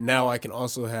that, now I can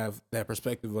also have that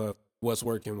perspective of what's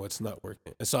working, what's not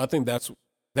working, and so I think that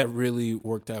really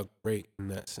worked out great in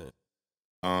that sense.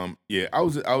 Yeah, I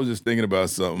was just thinking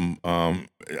about something.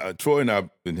 Troy and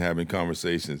I've been having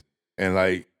conversations, and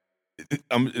like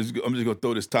I'm just gonna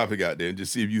throw this topic out there and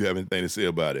just see if you have anything to say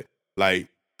about it. Like.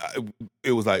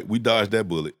 It was like we dodged that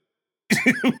bullet.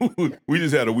 We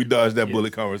just had a we dodged that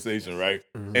bullet conversation, right?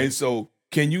 Mm-hmm. And so,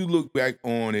 can you look back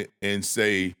on it and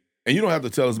say, and you don't have to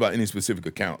tell us about any specific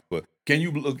account, but can you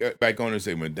look back on it and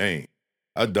say, "Man, dang,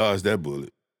 I dodged that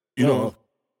bullet." You know,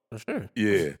 for sure.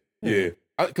 Yeah.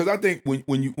 Because I think when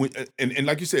and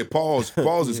like you said, pause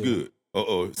is good.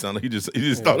 It sounded like he just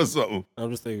thought of something. I'm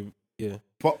just thinking, yeah.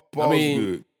 Pause is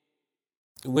good.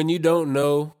 When you don't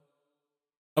know.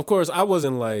 Of course, I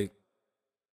wasn't wilding.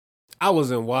 I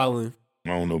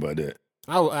don't know about that.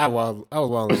 I was wilding a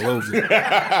little bit.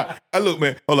 Look,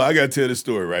 man, hold on. I gotta tell this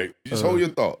story, right? Just hold your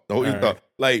thought. Thought.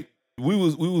 Like we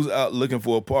was out looking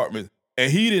for apartments, and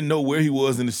he didn't know where he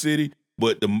was in the city,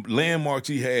 but the landmarks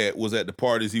he had was at the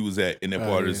parties he was at in that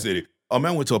part of the city. Oh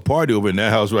man, I went to a party over in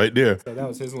that house right there. So that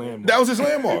was his landmark. That was his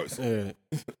landmarks. Yeah.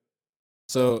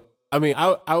 So I mean,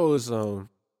 I was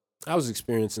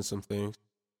experiencing some things.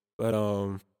 But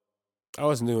I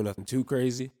wasn't doing nothing too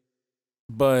crazy.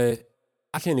 But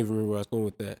I can't even remember where I was going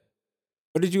with that.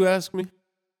 What did you ask me?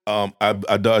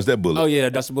 I dodged that bullet. Oh yeah,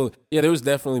 that's the bullet. Yeah, there was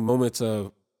definitely moments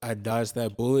of I dodged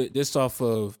that bullet just off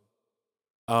of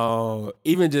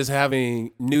even just having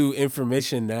new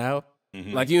information now.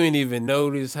 Mm-hmm. Like you didn't even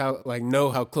notice know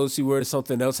how close you were to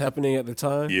something else happening at the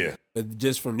time. Yeah. But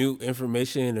just from new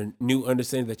information and new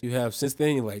understanding that you have since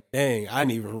then, you're like, dang, I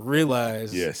didn't even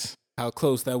realize. Yes. How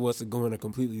close that was to going a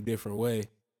completely different way,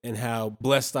 and how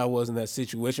blessed I was in that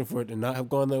situation for it to not have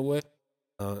gone that way.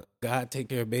 God take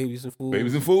care of babies and fools.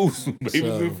 Babies and fools.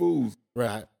 And fools.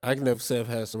 Right. I can never say I've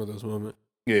had some of those moments.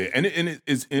 Yeah, and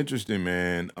it's interesting,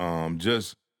 man.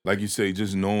 Just like you say,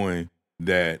 just knowing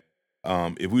that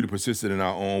if we'd have persisted in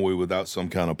our own way without some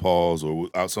kind of pause or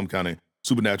without some kind of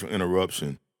supernatural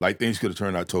interruption, like things could have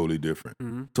turned out totally different.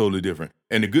 Mm-hmm. Totally different.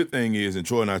 And the good thing is, and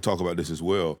Troy and I talk about this as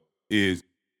well, is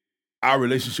our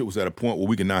relationship was at a point where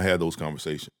we can now have those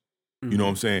conversations. Mm-hmm. You know what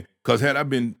I'm saying? Because had I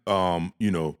been,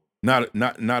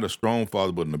 not a strong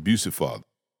father, but an abusive father,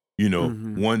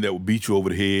 one that would beat you over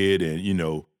the head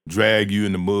and, drag you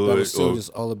in the mud. That was still just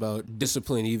all about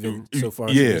discipline, even so far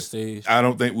as Yeah, this stage. I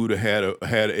don't think we would have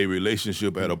had a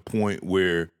relationship at a point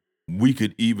where we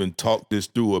could even talk this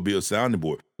through or be a sounding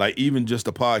board. Like even just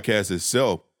the podcast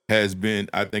itself has been,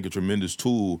 I think, a tremendous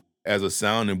tool as a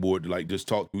sounding board to like just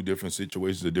talk through different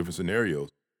situations or different scenarios.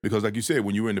 Because like you said,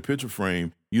 when you're in the picture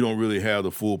frame, you don't really have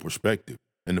the full perspective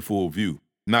and the full view.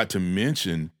 Not to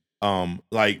mention,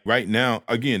 like right now,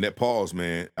 again, that pause,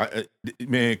 man.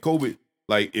 Man, COVID,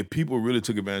 like if people really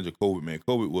took advantage of COVID, man,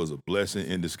 COVID was a blessing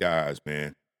in disguise,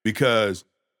 man. Because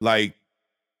like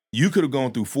you could have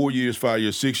gone through 4 years, 5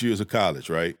 years, 6 years of college,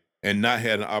 right? And not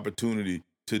had an opportunity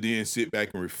to then sit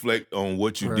back and reflect on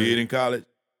what you did in college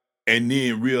and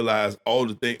then realize all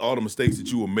the mistakes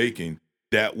that you were making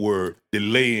that were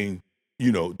delaying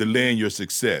your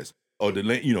success or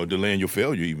delaying your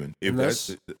failure even. If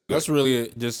that's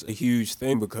really just a huge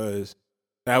thing, because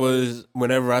that was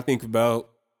whenever I think about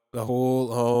the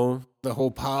whole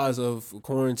pause of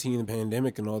quarantine and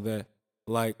pandemic and all that.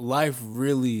 Like life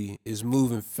really is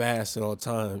moving fast at all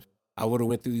times. I would have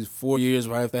went through these 4 years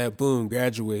right after that, boom,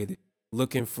 graduated,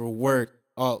 looking for work.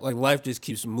 Like life just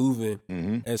keeps moving,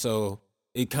 and so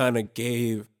it kind of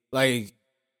gave like,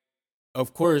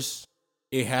 of course,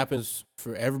 it happens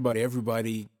for everybody.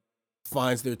 Everybody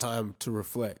finds their time to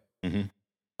reflect.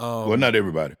 Well, not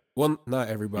everybody. Well, not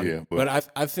everybody. Yeah, but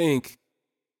I think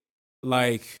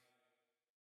like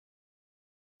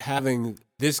having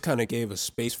this kind of gave a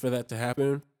space for that to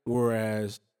happen,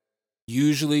 whereas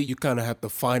usually you kind of have to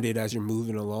find it as you're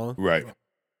moving along. Right.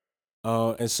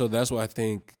 And so that's why I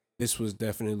think this was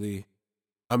definitely,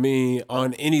 I mean,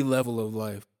 on any level of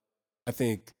life, I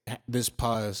think this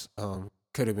pause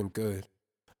could have been good.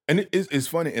 And it's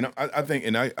funny, and I think,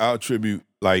 and I'll attribute,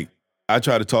 like, I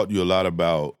try to talk to you a lot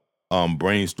about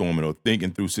brainstorming or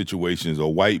thinking through situations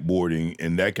or whiteboarding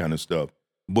and that kind of stuff.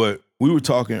 But we were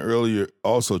talking earlier,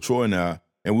 also Troy and I,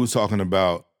 and we were talking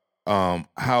about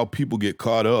how people get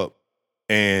caught up,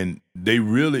 and they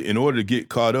really, in order to get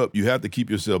caught up, you have to keep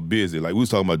yourself busy. Like we was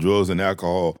talking about drugs and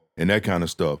alcohol and that kind of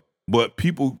stuff. But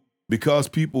because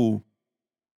people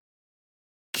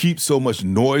keep so much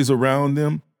noise around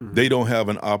them, they don't have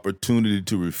an opportunity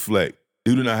to reflect.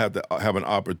 They do not have an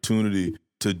opportunity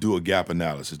to do a gap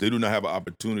analysis. They do not have an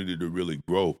opportunity to really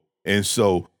grow. And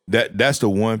so that's the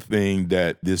one thing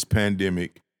that this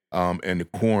pandemic and the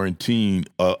quarantine,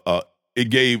 it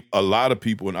gave a lot of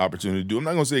people an opportunity to do. I'm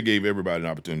not going to say it gave everybody an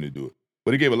opportunity to do it,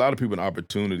 but it gave a lot of people an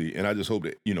opportunity. And I just hope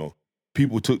that,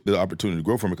 people took the opportunity to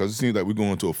grow from it, because it seems like we're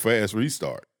going to a fast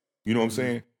restart. You know what I'm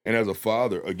saying? And as a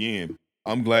father, again,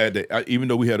 I'm glad that even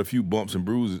though we had a few bumps and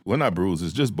bruises, well, not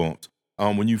bruises, just bumps,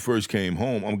 when you first came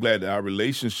home, I'm glad that our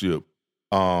relationship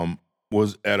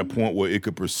was at a point where it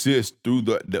could persist through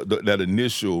that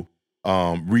initial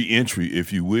re-entry,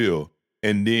 if you will.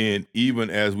 And then even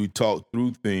as we talked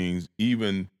through things,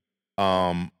 even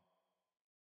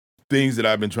things that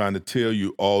I've been trying to tell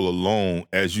you all along,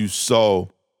 as you saw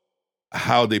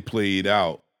how they played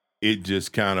out, it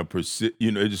just kind of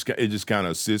it just kind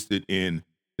of assisted in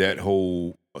that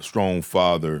whole strong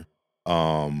father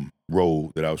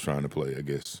role that I was trying to play, I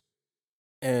guess.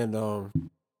 And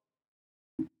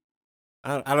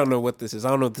I don't know what this is. I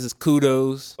don't know if this is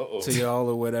kudos to y'all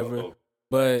or whatever.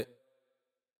 But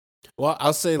well,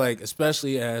 I'll say, like,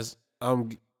 especially as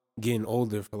I'm getting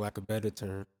older, for lack of a better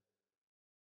term.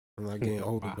 I'm not getting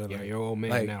older, Wow. but Yeah, like, you're an old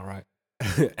man like, now, right?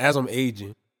 as I'm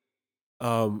aging,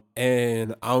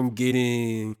 and I'm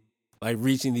getting like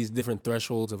reaching these different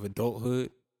thresholds of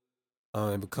adulthood,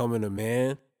 and becoming a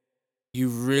man, you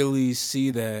really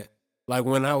see that. Like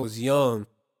when I was young,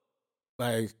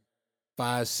 like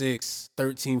 5, 6,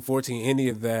 13, 14, any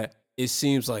of that, it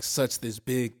seems like such this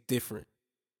big difference.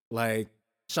 Like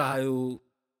child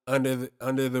under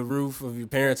the roof of your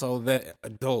parents, all of that,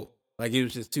 adult. Like it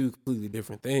was just two completely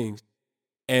different things.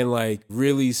 And like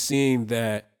really seeing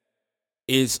that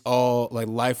it's all like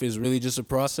life is really just a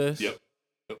process. Yep.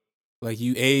 Like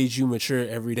you age, you mature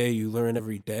every day, you learn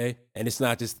every day. And it's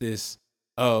not just this,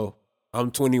 oh,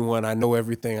 I'm 21, I know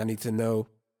everything I need to know.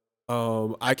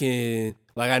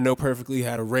 I know perfectly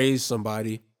how to raise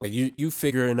somebody. Like you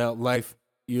figuring out life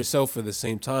yourself at the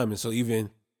same time. And so even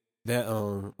that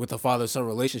with a father-son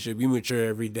relationship, you mature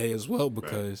every day as well,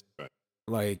 because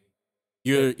like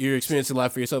you're experiencing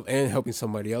life for yourself and helping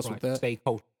somebody else with that. Stay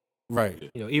coach. Right.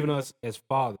 Even us as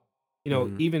fathers,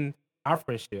 even our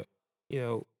friendship,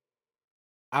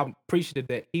 I'm appreciative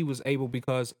that he was able,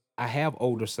 because I have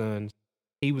older sons,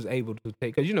 he was able to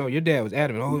take, because your dad was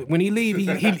adamant, oh, when he leave,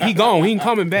 he gone, he ain't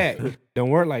coming back. Don't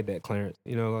work like that, Clarence.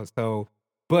 So,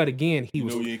 but again, he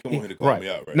was. You ain't come on here to call me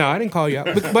out, right? No, I didn't call you out,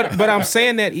 but I'm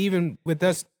saying that even with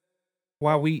us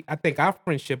why I think our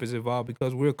friendship has evolved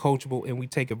because we're coachable and we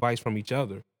take advice from each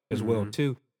other as well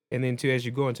too. And then too, as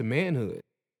you go into manhood,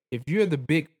 if you're the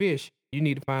big fish, you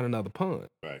need to find another pond.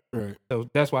 Right. So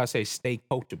that's why I say stay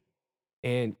coachable,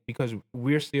 and because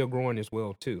we're still growing as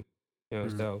well too.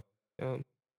 So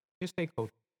just stay coachable.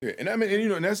 Yeah, and I mean,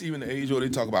 and, and that's even the age where they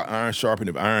talk about iron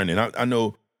sharpening iron. And I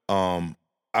know,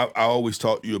 I always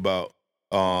talk to you about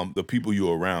the people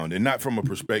you're around, and not from a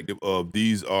perspective of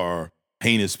these are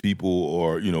heinous people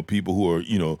or people who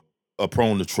are are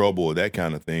prone to trouble or that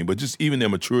kind of thing, but just even their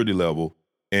maturity level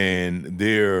and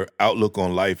their outlook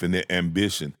on life and their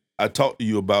ambition. I talk to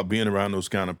you about being around those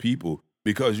kind of people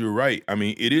because you're right. I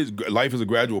mean, life is a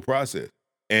gradual process,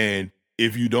 and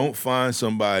if you don't find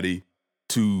somebody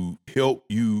to help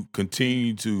you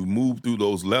continue to move through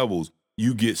those levels,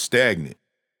 you get stagnant.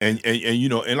 And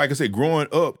like I said, growing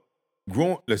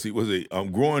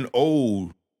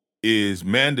old is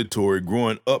mandatory,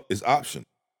 growing up is optional.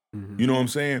 You know what I'm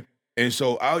saying? And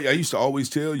so I used to always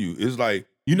tell you, it's like,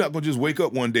 you're not gonna just wake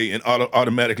up one day and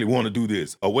automatically want to do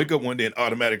this, or wake up one day and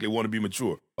automatically want to be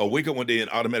mature, or wake up one day and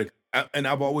and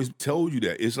I've always told you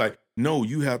that. It's like, no,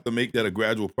 you have to make that a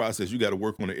gradual process. You got to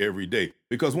work on it every day,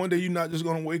 because one day you're not just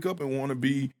gonna wake up and want to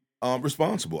be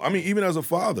responsible. I mean, even as a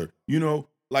father,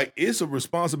 like, it's a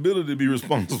responsibility to be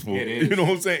responsible. It is. You know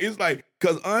what I'm saying? It's like,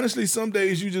 because honestly, some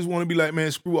days you just want to be like, man,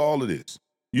 screw all of this.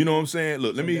 You know what I'm saying?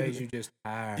 Look, Some days you just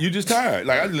tired. You just tired.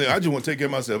 Like, I just want to take care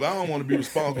of myself. I don't want to be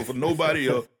responsible for nobody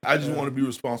else. I just want to be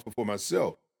responsible for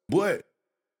myself. But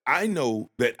I know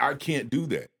that I can't do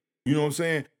that. You know what I'm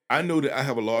saying? I know that I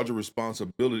have a larger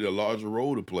responsibility, a larger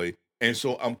role to play. And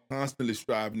so I'm constantly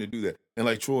striving to do that. And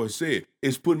like Troy said,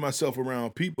 it's putting myself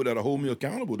around people that'll hold me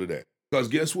accountable to that. Because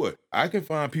guess what? I can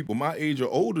find people my age or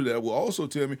older that will also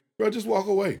tell me, bro, just walk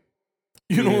away.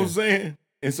 You know what I'm saying?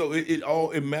 And so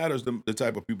it matters the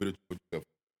type of people that you put yourself.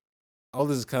 All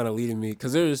this is kind of leading me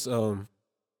because there's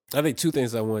I think two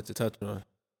things I wanted to touch on.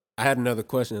 I had another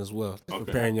question as well. Okay.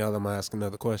 Preparing y'all, I'm gonna ask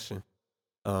another question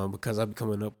because I've been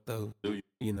coming up though.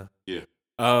 Yeah.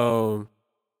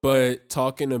 But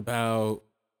talking about,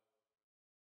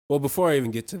 well, before I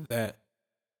even get to that,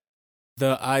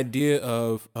 the idea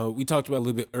of we talked about a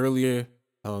little bit earlier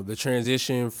the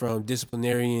transition from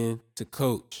disciplinarian to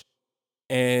coach.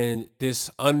 And this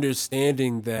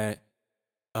understanding that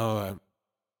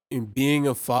in being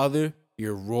a father,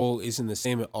 your role isn't the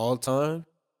same at all times,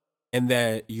 and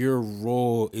that your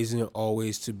role isn't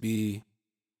always to be,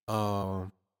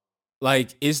 like,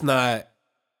 it's not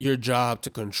your job to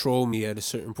control me at a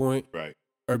certain point, Right.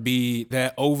 or be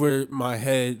that over my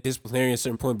head disciplinarian at a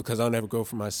certain point because I'll never grow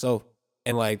for myself,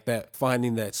 and like that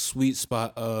finding that sweet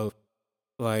spot of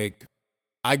like,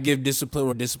 I give discipline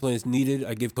where discipline is needed.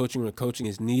 I give coaching where coaching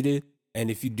is needed.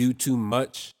 And if you do too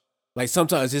much, like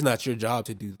sometimes it's not your job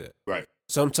to do that. Right.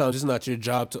 Sometimes it's not your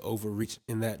job to overreach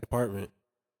in that department.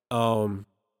 And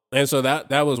so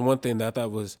that was one thing that I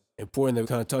thought was important that we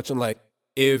kind of touched on. Like,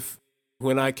 if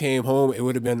when I came home, it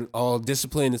would have been all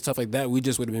discipline and stuff like that, we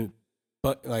just would have been,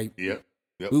 but like, Yep.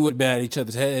 we would have been at each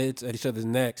other's heads, at each other's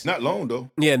necks. Not long though.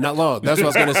 Yeah, not long. That's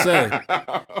what I was gonna say.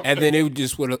 And then it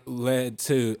just would have led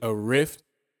to a rift,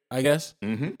 I guess.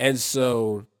 Mm-hmm. And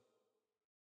so,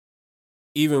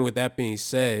 even with that being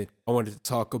said, I wanted to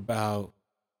talk about,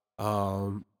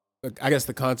 I guess,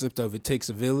 the concept of it takes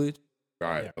a village.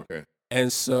 Right. Okay.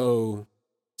 And so,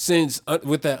 since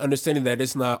with that understanding that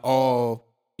it's not all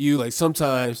you, like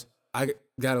sometimes I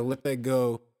gotta let that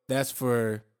go. That's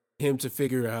for him to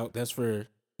figure out. That's for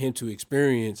him to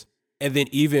experience. And then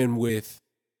even with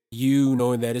you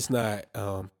knowing that it's not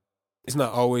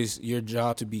always your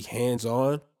job to be hands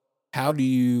on. How do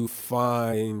you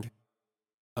find,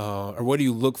 or what do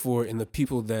you look for in the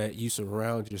people that you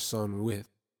surround your son with?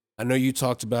 I know you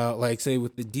talked about, like, say,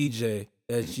 with the DJ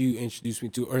that you introduced me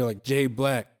to, or like Jay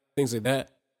Black, things like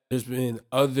that. There's been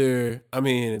other, I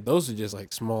mean, those are just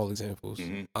like small examples,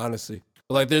 honestly.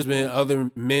 But like, there's been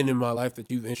other men in my life that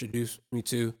you've introduced me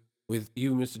to, with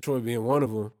you, Mr. Troy, being one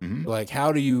of them. Like,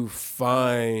 how do you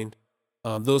find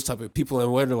those type of people,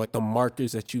 and what are like the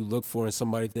markers that you look for in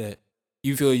somebody that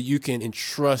you feel you can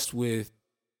entrust with,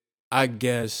 I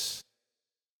guess,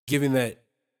 giving that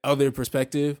other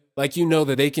perspective? Like, you know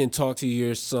that they can talk to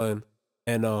your son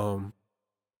and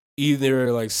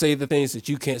either like say the things that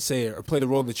you can't say or play the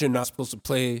role that you're not supposed to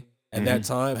play at that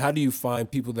time. How do you find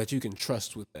people that you can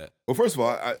trust with that? Well, first of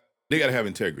all, they got to have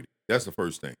integrity. That's the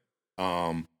first thing.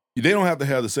 They don't have to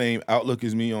have the same outlook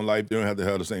as me on life. They don't have to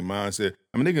have the same mindset.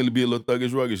 I mean, they can be a little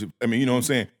thuggish, ruggish. I mean, you know what I'm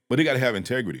saying? But they got to have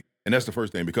integrity. And that's the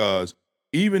first thing, because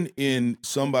even in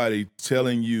somebody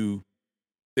telling you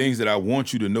things that I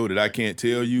want you to know that I can't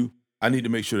tell you, I need to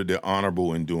make sure that they're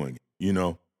honorable in doing it. you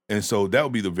know? And so that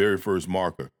would be the very first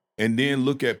marker. And then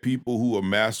look at people who are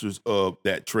masters of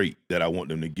that trait that I want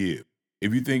them to give.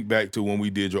 If you think back to when we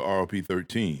did your RLP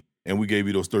 13 and we gave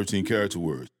you those 13 character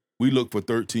words, we looked for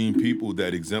 13 people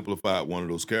that exemplified one of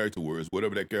those character words,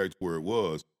 whatever that character word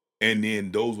was. And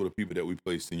then those were the people that we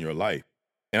placed in your life.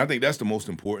 And I think that's the most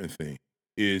important thing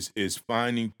is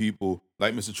finding people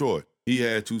like Mr. Troy. He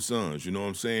had 2 sons, you know what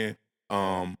I'm saying?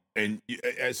 And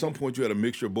at some point you had a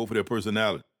mixture of both of their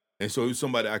personalities. And so he was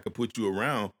somebody I could put you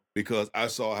around because I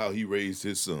saw how he raised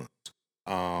his sons.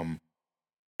 And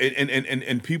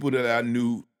people that I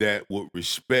knew that would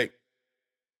respect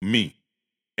me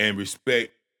and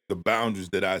respect the boundaries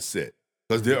that I set.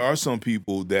 Because there are some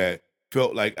people that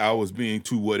felt like I was being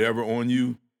too whatever on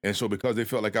you. And so because they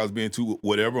felt like I was being too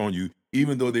whatever on you,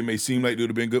 even though they may seem like they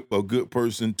would have been a good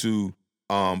person to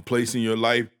place in your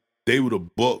life, they would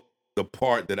have bucked the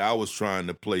part that I was trying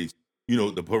to place, you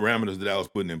know, the parameters that I was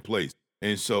putting in place.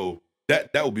 And so that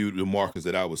would be the markers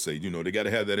that I would say, you know, they got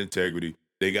to have that integrity.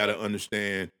 They got to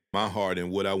understand my heart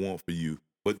and what I want for you,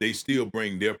 but they still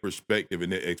bring their perspective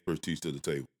and their expertise to the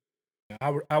table.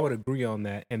 I would agree on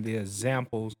that, and the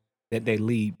examples that they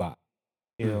lead by.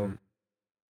 You know,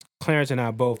 Clarence and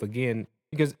I both, again,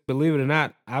 because believe it or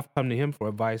not, I've come to him for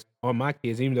advice on my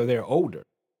kids, even though they're older.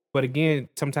 But again,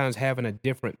 sometimes having a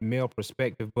different male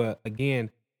perspective. But again,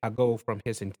 I go from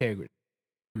his integrity.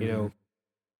 You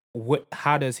know,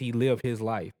 how does he live his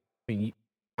life? I mean,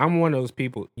 I'm one of those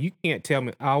people. You can't tell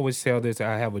me. I always tell this.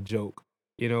 I have a joke.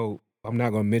 You know, I'm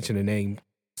not going to mention the name.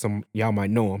 Some y'all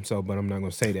might know him, but I'm not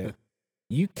going to say that.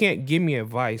 You can't give me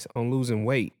advice on losing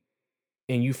weight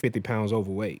and you 50 pounds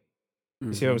overweight.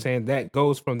 You see what I'm saying? That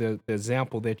goes from the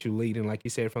example that you lead, and like you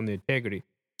said, from the integrity.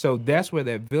 So that's where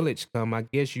that village come. I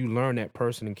guess you learn that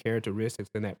person and characteristics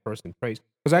and that person traits.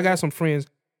 Because I got some friends,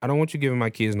 I don't want you giving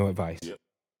my kids no advice. Yep.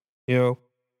 You know,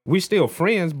 we still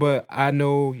friends, but I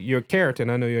know your character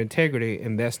and I know your integrity,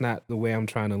 and that's not the way I'm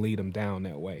trying to lead them down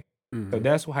that way. So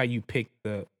that's how you pick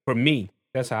for me,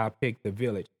 that's how I pick the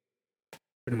village.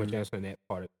 Pretty much answering that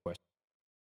part of the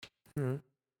question.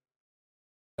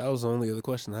 That was the only other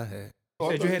question I had.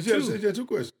 Oh, you had 2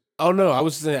 questions. Oh no, I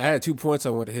was saying I had 2 points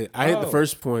I wanted to hit. I hit the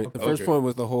first point. The first point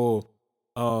was the whole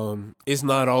it's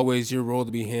not always your role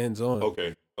to be hands on.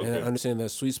 Okay. And I understand that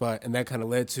sweet spot, and that kind of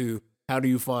led to how do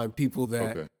you find people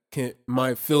that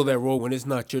might fill that role when it's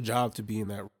not your job to be in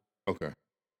that role. Okay.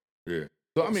 Yeah.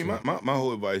 So I mean my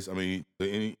whole advice, I mean,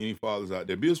 to any fathers out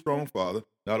there, be a strong father,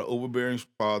 not an overbearing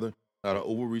father, not an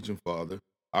overreaching father.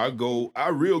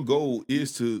 Our real goal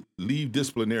is to leave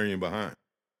disciplinarian behind.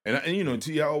 And you know,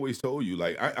 T, I always told you,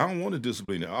 like, I don't want to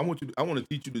discipline you. I want to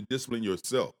teach you to discipline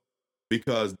yourself,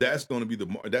 because that's going to be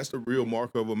that's the real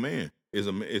marker of a man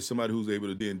is somebody who's able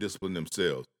to then discipline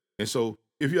themselves. And so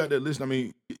if you're out there listening, I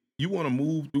mean, you want to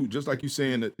move through, just like you're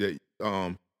saying that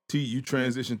T, you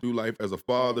transition through life as a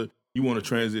father, you want to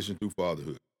transition through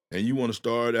fatherhood. And you want to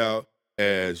start out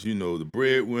as, you know, the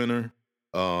breadwinner,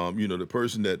 you know, the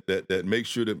person that makes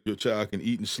sure that your child can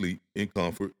eat and sleep in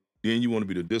comfort. Then you want to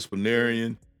be the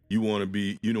disciplinarian. You want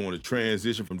to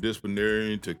transition from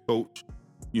disciplinarian to coach,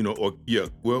 you know, or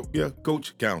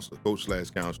coach/counselor,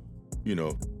 you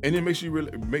know, and then make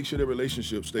sure the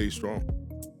relationship stays strong.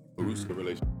 The roots of the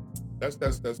relationship. That's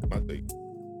my thing.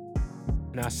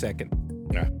 And I second.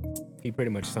 Yeah. He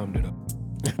pretty much summed it up.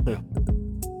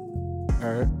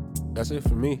 All right. That's it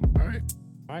for me. All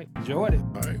right. Enjoyed it.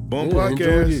 All right. Bum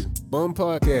podcast. Bum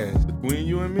podcast. Between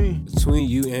you and me. Between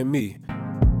you and me.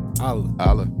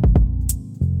 Holla.